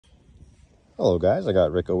Hello guys, I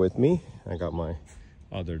got Rico with me. I got my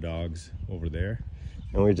other dogs over there.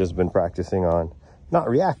 And we've just been practicing on not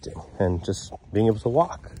reacting and just being able to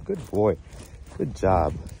walk. Good boy. Good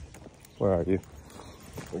job. Where are you?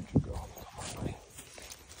 Where'd you go? Come on, buddy.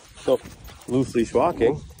 So, loose leash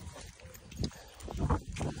walking.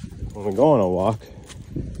 When we go on a walk,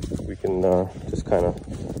 we can just kind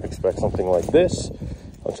of expect something like this.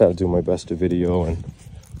 I'll try to do my best to video and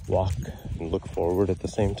walk and look forward at the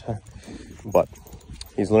same time. But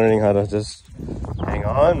he's learning how to just hang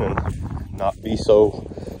on and not be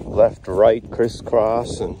so left, right,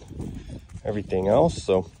 crisscross and everything else.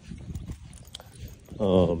 So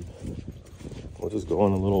we'll just go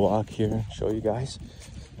on a little walk here and show you guys.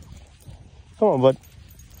 Come on, bud.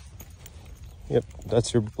 Yep,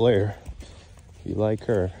 that's your Blair. You like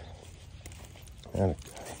her. Good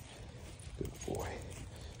boy.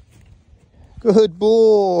 Good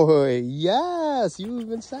boy. Yes, you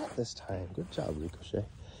even sat this time. Good job, Ricochet. Here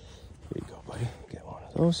you go, buddy. Get one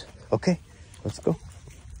of those. Okay, let's go.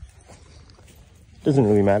 Doesn't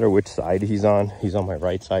really matter which side he's on. He's on my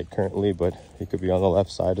right side currently, but he could be on the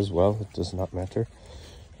left side as well. It does not matter.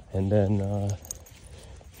 And then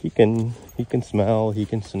he can smell, he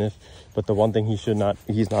can sniff. But the one thing he's not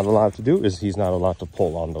allowed to do is he's not allowed to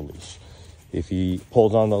pull on the leash. If he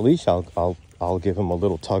pulls on the leash, I'll give him a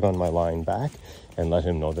little tug on my line back and let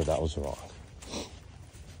him know that that was wrong.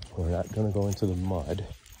 We're not gonna go into the mud,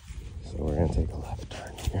 so we're gonna take a left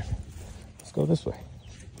turn here. Let's go this way.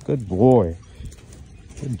 Good boy.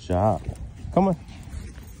 Good job. Come on.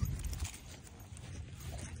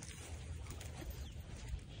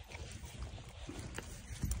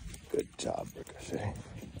 Good job, Ricochet.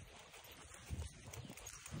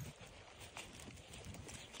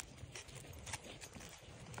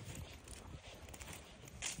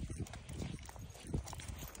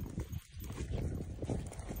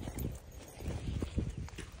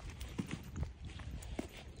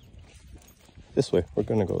 This way. We're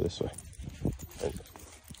gonna go this way.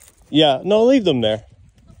 Yeah, no, leave them there.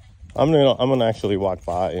 I'm gonna actually walk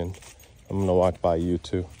by, and I'm gonna walk by you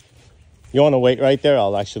too. You want to wait right there?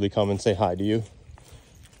 I'll actually come and say hi to you.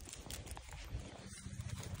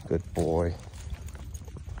 Good boy.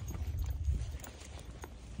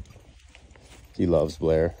 He loves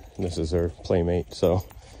Blair. This is her playmate, so.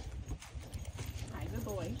 Hi, good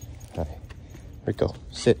boy. Hi. Rico,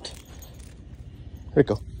 sit.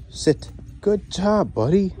 Rico, sit. Good job,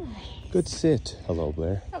 buddy. Good sit. Hello,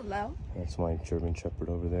 Blair. Hello. That's my German Shepherd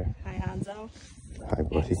over there. Hi, Hanzo. Hi,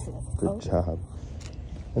 buddy. Excellent. Good job.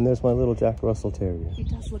 And there's my little Jack Russell Terrier. He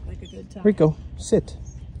does look like a good dog. Rico, sit.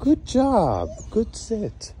 Good job. Good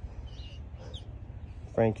sit.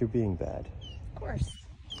 Frank, you're being bad. Of course.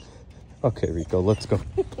 Okay, Rico, let's go.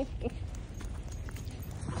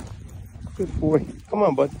 Good boy. Come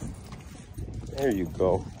on, bud. There you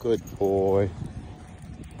go. Good boy.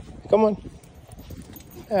 Come on.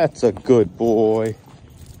 That's a good boy.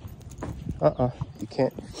 You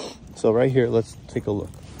can't. So right here, let's take a look.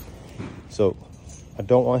 So I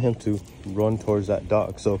don't want him to run towards that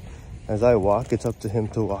dog. So as I walk, it's up to him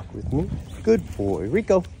to walk with me. Good boy.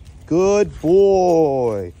 Rico. Good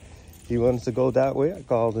boy. He wants to go that way. I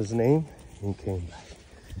called his name and came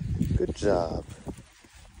back. Good job.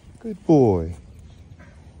 Good boy.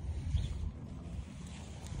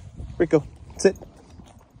 Rico, sit.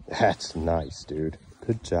 That's nice, dude.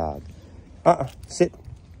 Good job. Sit.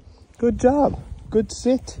 Good job. Good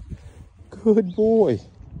sit. Good boy.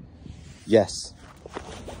 Yes.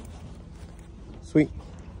 Sweet.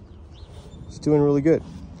 He's doing really good.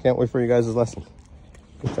 Can't wait for you guys' lesson.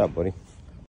 Good job, buddy.